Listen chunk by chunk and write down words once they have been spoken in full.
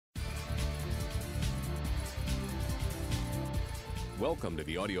Welcome to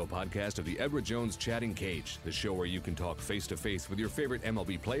the audio podcast of the Edward Jones Chatting Cage, the show where you can talk face-to-face with your favorite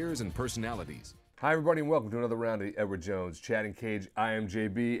MLB players and personalities. Hi, everybody, and welcome to another round of the Edward Jones Chatting Cage. I am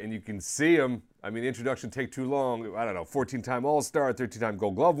JB, and you can see him. I mean, the introduction take too long. I don't know, 14-time All-Star, 13-time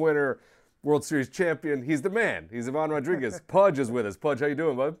Gold Glove winner, World Series champion. He's the man. He's Ivan Rodriguez. Pudge is with us. Pudge, how you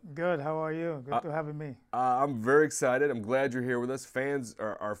doing, bud? Good. How are you? Good to having me. I'm very excited. I'm glad you're here with us. Fans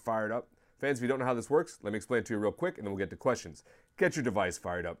are fired up. Fans, if you don't know how this works, let me explain it to you real quick, and then we'll get to questions. Get your device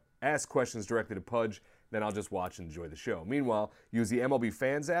fired up. Ask questions directly to Pudge, then I'll just watch and enjoy the show. Meanwhile, use the MLB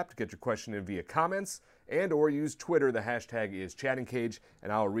Fans app to get your question in via comments, and or use Twitter. The hashtag is ChattingCage,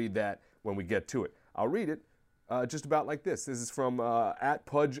 and I'll read that when we get to it. I'll read it just about like this. This is from at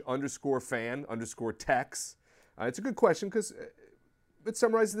Pudge_fan_Tex. It's a good question because it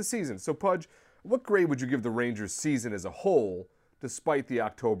summarizes the season. So, Pudge, what grade would you give the Rangers' season as a whole, despite the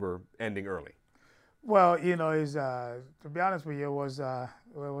October ending early? Well, you know, to be honest with you, it was a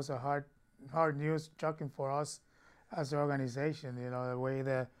hard news, shocking for us as an organization. You know, the way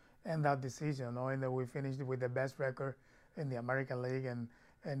they end out the season, knowing that we finished with the best record in the American League and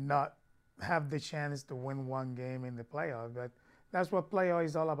not have the chance to win one game in the playoff. But that's what playoff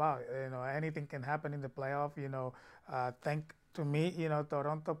is all about. You know, anything can happen in the playoff. You know, to me, you know,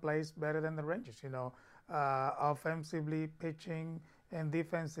 Toronto plays better than the Rangers. You know, offensively, pitching, and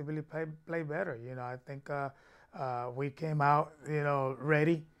defensively play better. You know, I think we came out, you know,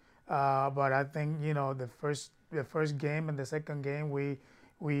 ready. But I think, you know, the first game and the second game we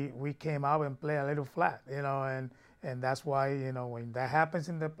came out and play a little flat. You know, and that's why, you know, when that happens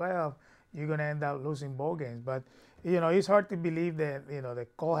in the playoff, you're gonna end up losing ball games. But you know, it's hard to believe that, you know, the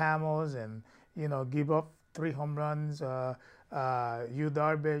Cole Hamels and, you know, give up 3 home runs. Yu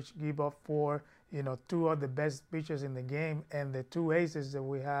Darvish give up 4. You know, 2 of the best pitchers in the game, and the 2 aces that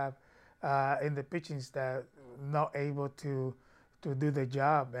we have in the pitching staff not able to do the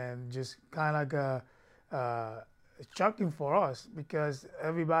job, and just kind of like shocking for us because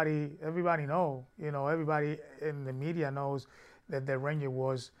everybody know, you know, everybody in the media knows that the Rangers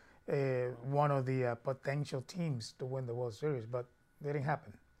was one of the potential teams to win the World Series, but it didn't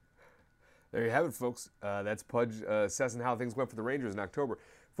happen. There you have it, folks. That's Pudge assessing how things went for the Rangers in October.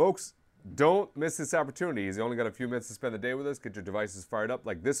 Folks, don't miss this opportunity. He's only got a few minutes to spend the day with us. Get your devices fired up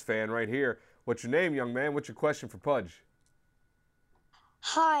like this fan right here. What's your name, young man? What's your question for Pudge?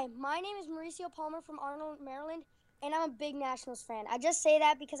 Hi, my name is Mauricio Palmer from Arnold, Maryland, and I'm a big Nationals fan. I just say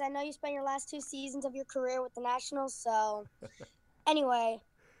that because I know you spent your last 2 seasons of your career with the Nationals. So anyway,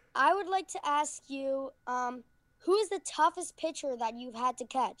 I would like to ask you, who is the toughest pitcher that you've had to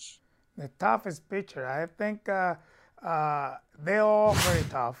catch? The toughest pitcher, I think they're all very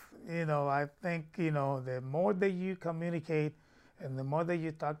tough. You know, I think, you know, the more that you communicate and the more that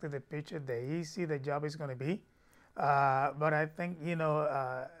you talk to the pitcher, the easier the job is going to be. But I think, you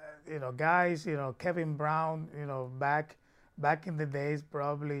know, guys, you know, Kevin Brown, you know, back in the days,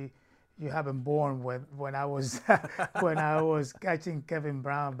 probably you haven't born when I was when I was catching Kevin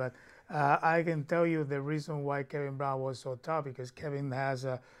Brown. But I can tell you the reason why Kevin Brown was so tough, because Kevin has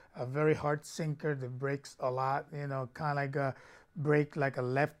a very hard sinker that breaks a lot. You know, kind of like a break like a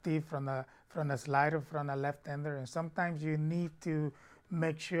lefty from a slider from a left-hander, and sometimes you need to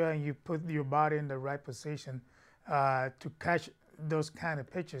make sure you put your body in the right position to catch those kind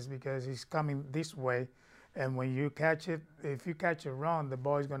of pitches, because he's coming this way, and when you catch it, if you catch it wrong, the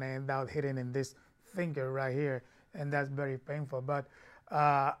ball is going to end up hitting in this finger right here, and that's very painful. But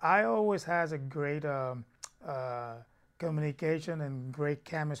I always has a great communication and great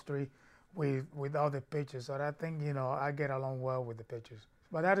chemistry with all the pitchers. So I think, you know, I get along well with the pitchers.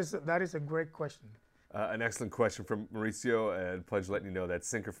 But that is a great question. An excellent question from Mauricio, and Pudge letting you know that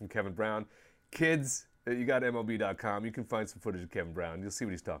sinker from Kevin Brown. Kids, you got MLB.com. You can find some footage of Kevin Brown. You'll see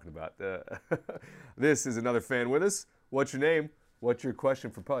what he's talking about. This is another fan with us. What's your name? What's your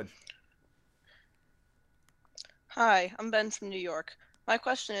question for Pudge? Hi, I'm Ben from New York. My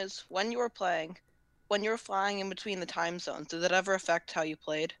question is, when you were flying in between the time zones, did that ever affect how you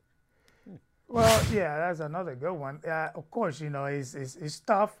played? Well, yeah, that's another good one. Of course, you know, it's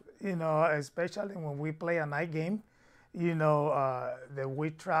tough, you know, especially when we play a night game, you know, that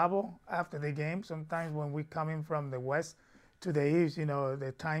we travel after the game. Sometimes when we come in from the west to the east, you know,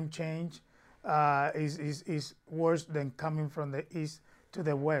 the time change is worse than coming from the east to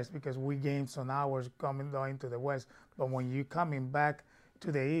the west, because we gain some hours going to the west. But when you coming back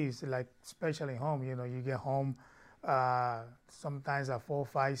to the east, like especially home, you know, you get home sometimes at 4,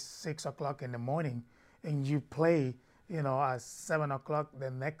 5, 6 o'clock in the morning, and you play, you know, at 7 o'clock the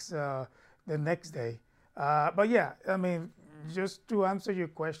next day. But yeah, I mean, just to answer your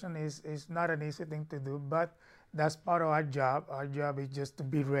question, is not an easy thing to do. But that's part of our job. Our job is just to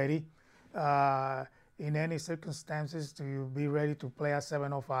be ready in any circumstances, to be ready to play at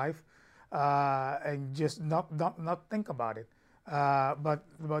 7:05, and just not think about it.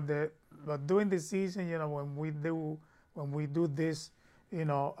 But during the season, when we do this, a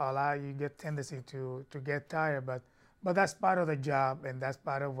lot you get tendency to get tired. But that's part of the job, and that's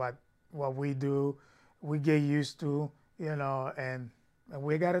part of what we do. We get used to, and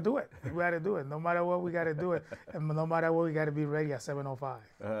we got to do it. We got to do it. No matter what, we got to do it. And no matter what, we got to be ready at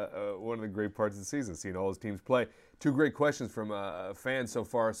 7:05. One of the great parts of the season, seeing all his teams play. Two great questions from fans so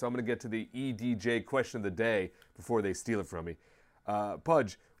far. So I'm going to get to the EDJ question of the day before they steal it from me.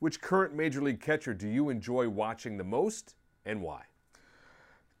 Pudge, which current Major League catcher do you enjoy watching the most, and why?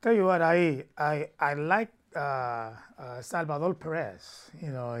 Tell you what, I like Salvador Perez.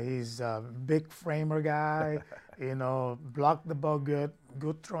 He's a big framer guy. Block the ball good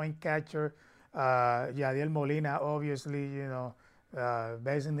throwing catcher. Yadiel Molina, obviously,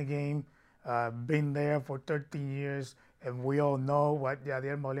 best in the game. Been there for 13 years, and we all know what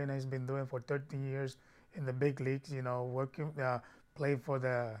Yadiel Molina has been doing for 13 years in the big leagues. Working, playing for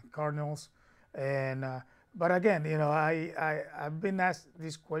the Cardinals, and. But again, I've been asked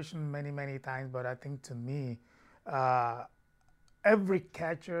this question many times, but I think to me, every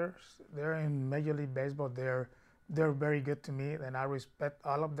catcher, they're in Major League Baseball, they're very good to me, and I respect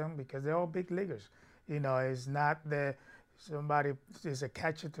all of them because they're all big leaguers. It's not somebody is a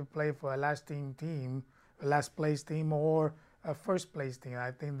catcher to play for a last place team, or a first place team.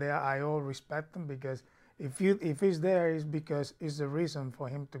 I think I all respect them because if he's there, it's because it's the reason for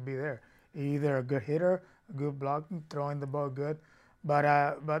him to be there. Either a good hitter, good blocking, throwing the ball good,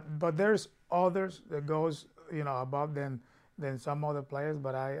 but there's others that goes above than some other players.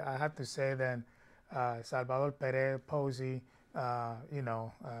 But I have to say then Salvador Perez, Posey,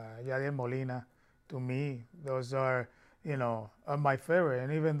 Yadier Molina, to me those are my favorite.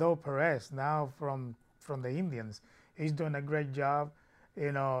 And even though Perez now from the Indians, he's doing a great job,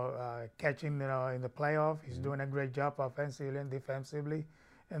 catching in the playoff. He's doing a great job offensively and defensively.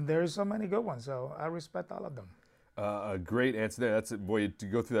 And there's so many good ones, so I respect all of them. A great answer there. That's it, boy. To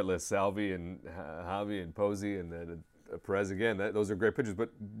go through that list, Salvi and Javi and Posey and then Perez again. Those are great pitchers. But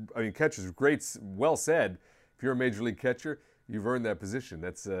I mean, catchers, great, well said. If you're a major league catcher, you've earned that position.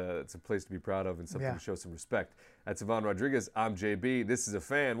 That's a place to be proud of and something to show some respect. That's Ivan Rodriguez. I'm JB. This is a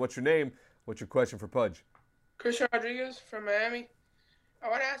fan. What's your name? What's your question for Pudge? Christian Rodriguez from Miami. I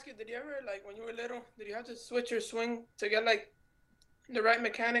want to ask you, did you ever, when you were little, did you have to switch your swing to get the right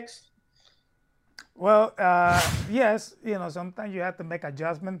mechanics? Well, yes. Sometimes you have to make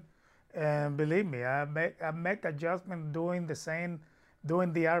adjustment, and believe me, I make adjustment doing the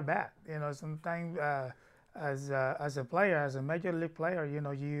at bat. Sometimes as a player, as a major league player,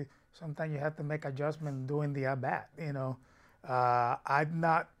 you sometimes you have to make adjustment doing the at bat.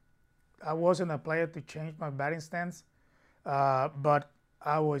 I wasn't a player to change my batting stance, but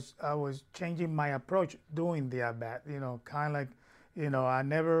I was changing my approach doing the at bat. Kind of like. I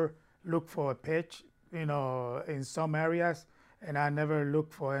never look for a pitch, in some areas, and I never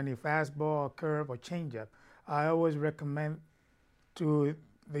look for any fastball or curve or changeup. I always recommend to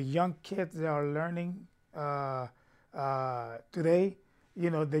the young kids that are learning today,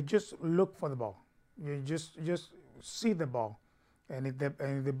 they just look for the ball. You just see the ball, and if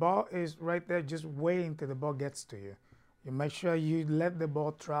the ball is right there, just wait until the ball gets to you. You make sure you let the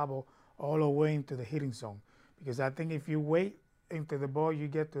ball travel all the way into the hitting zone, because I think if you wait into the ball, you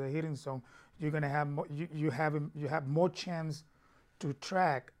get to the hitting zone, you're gonna have you have more chance to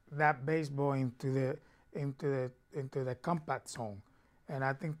track that baseball into the compact zone. And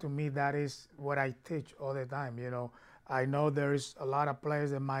I think to me that is what I teach all the time. I know there's a lot of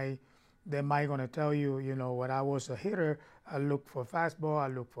players that might gonna tell you, when I was a hitter, I look for fastball, I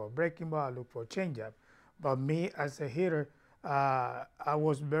look for breaking ball, I look for changeup. But me as a hitter, I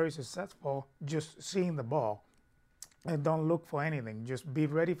was very successful just seeing the ball. And don't look for anything. Just be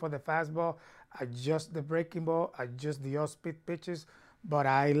ready for the fastball, adjust the breaking ball, adjust the off-speed pitches, but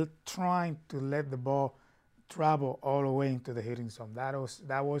I trying to let the ball travel all the way into the hitting zone. That was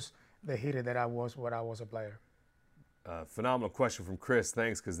the hitter that I was when I was a player. Phenomenal question from Chris.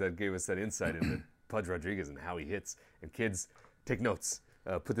 Thanks, because that gave us that insight into Pudge Rodriguez and how he hits. And kids, take notes.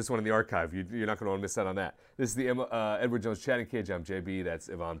 Put this one in the archive. You're not going to want to miss out on that. This is the Edward Jones Chatting Cage. I'm JB. That's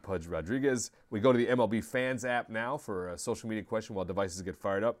Ivan Pudge Rodriguez. We go to the MLB Fans app now for a social media question while devices get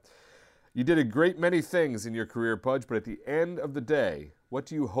fired up. You did a great many things in your career, Pudge, but at the end of the day, what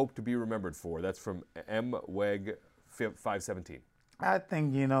do you hope to be remembered for? That's from MWEG517. I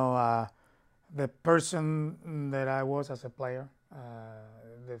think, the person that I was as a player,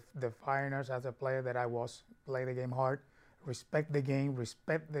 defining us as a player that I was, play the game hard, respect the game,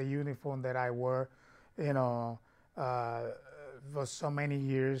 respect the uniform that I wear, you know, for so many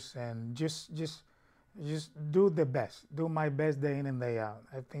years, and just do the best, do my best day in and day out.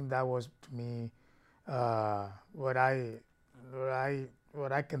 I think that was to me what I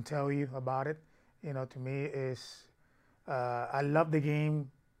can tell you about it. You know, to me is I love the game.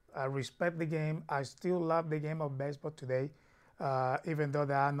 I respect the game. I still love the game of baseball today, even though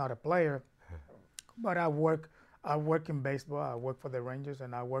that I'm not a player. But I work in baseball. I work for the Rangers,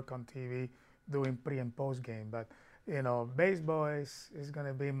 and I work on TV doing pre and post game. But you know, baseball is going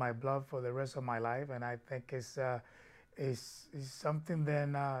to be my blood for the rest of my life, and I think it's something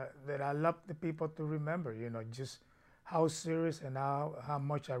that I love the people to remember. You know, just how serious and how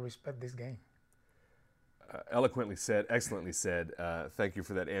much I respect this game. Eloquently said, excellently said. Thank you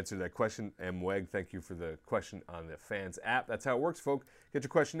for that answer to that question. Mweg, thank you for the question on the Fans app. That's how it works, folks. Get your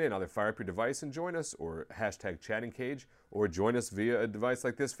question in. Either fire up your device and join us, or hashtag chatting cage, or join us via a device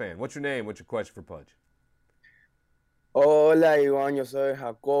like this, fan. What's your name? What's your question for Pudge? Hola Iván, yo soy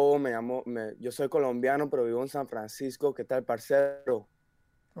Jacobo, yo soy colombiano pero vivo en San Francisco. ¿Qué tal, parcero?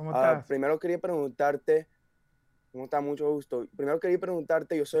 ¿Cómo estás? Primero quería preguntarte, ¿cómo está? Mucho gusto. Primero quería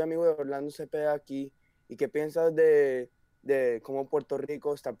preguntarte, yo soy amigo de Orlando Cepeda aquí, ¿y qué piensas de cómo Puerto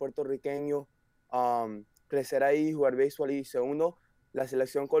Rico está puertorriqueño, crecer ahí, jugar béisbol? Y segundo, la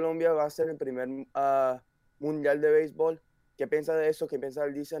selección Colombia va a ser el primer mundial de béisbol. ¿Qué piensas de eso? ¿Qué piensas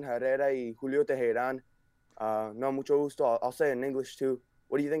de Dicen Herrera y Julio Teherán? No, mucho gusto. I'll say it in English too.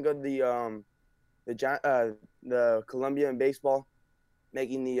 What do you think of the Colombian baseball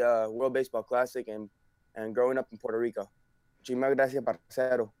making the World Baseball Classic and growing up in Puerto Rico? Muchísimas gracias,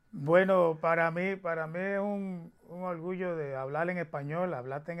 parcero. Bueno, para mí es un orgullo de hablar en español,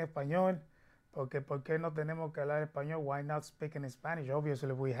 hablarte en español, porque ¿por qué no tenemos que hablar español? Why not speak in Spanish?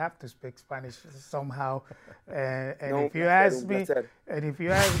 Obviously, we have to speak Spanish somehow. And No, if you ask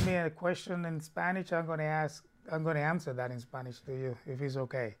me a question in Spanish, I'm going to answer that in Spanish to you, if it's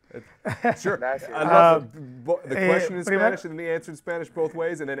okay. Sure. Gracias. I love the question in Spanish and then the answer in Spanish both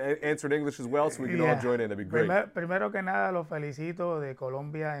ways, and then answer in English as well, so we can all join in. That'd be great. Primero que nada, los felicito de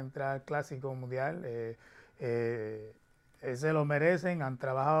Colombia entrar al Clásico Mundial. Se lo merecen, han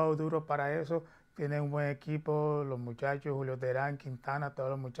trabajado duro para eso, tienen un buen equipo, los muchachos, Julio Terán, Quintana,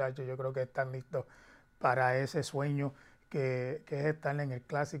 todos los muchachos, yo creo que están listos para ese sueño que es estar en el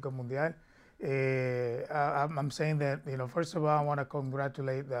Clásico Mundial. I'm saying that, you know, first of all, I want to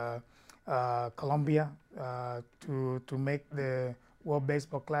congratulate Colombia to make the World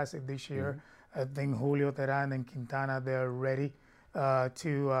Baseball Classic this year. I think Julio Terán and Quintana, they're ready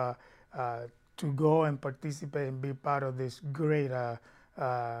to go and participate and be part of this great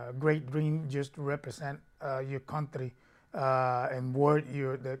dream, just to represent your country and wear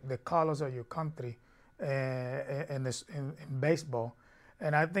the colors of your country in baseball.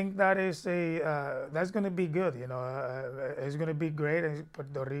 And I think that is that's going to be good. You know, it's going to be great.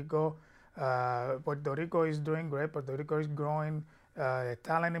 Puerto Rico is doing great. Puerto Rico is growing. The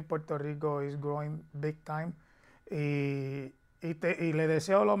talent in Puerto Rico is growing big time. Y le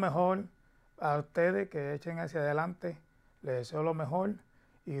deseo lo mejor a ustedes, que echen hacia adelante. Les deseo lo mejor.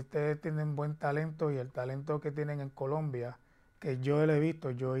 Y ustedes tienen buen talento, y el talento que tienen en Colombia, que yo lo he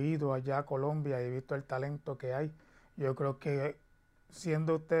visto, yo he ido allá a Colombia y he visto el talento que hay. Yo creo que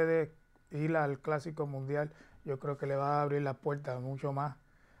siendo ustedes ir al Clásico Mundial, yo creo que le va a abrir la puerta mucho más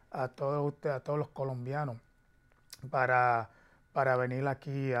a todos ustedes, a todos los colombianos, para venir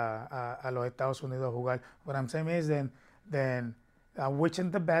aquí a los Estados Unidos a jugar. What I'm saying is then I'm wishing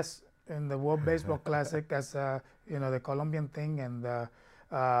the best in the World Baseball Classic as you know, the Colombian thing, and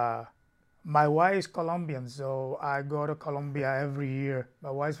my wife is Colombian, so I go to Colombia every year.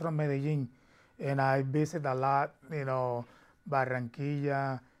 My wife's from Medellin, and I visit a lot, you know,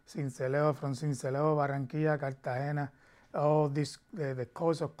 Barranquilla, Sincelejo, from Sincelejo, Barranquilla, Cartagena, all this the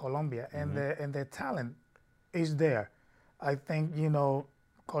coast of Colombia, and the talent is there. I think, you know,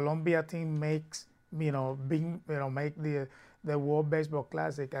 Colombia team makes, you know, make the World Baseball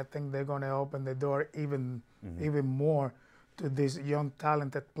Classic. I think they're going to open the door even more to these young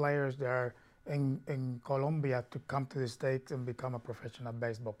talented players that are in Colombia to come to the States and become a professional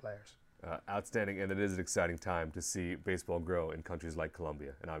baseball players. Outstanding, and it is an exciting time to see baseball grow in countries like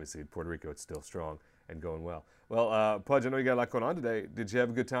Colombia, and obviously in Puerto Rico it's still strong and going well. Well, Pudge, I know you got a lot going on today. Did you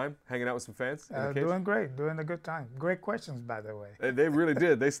have a good time hanging out with some fans? Doing great, doing a good time. Great questions, by the way. They really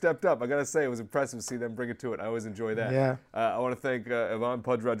did. They stepped up. I got to say, it was impressive to see them bring it to it. I always enjoy that. Yeah. I want to thank Ivan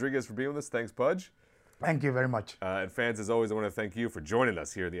Pudge Rodriguez for being with us. Thanks, Pudge. Thank you very much. And fans, as always, I want to thank you for joining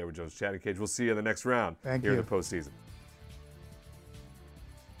us here at the Edward Jones Chatting Cage. We'll see you in the next round Thank here you. in the postseason.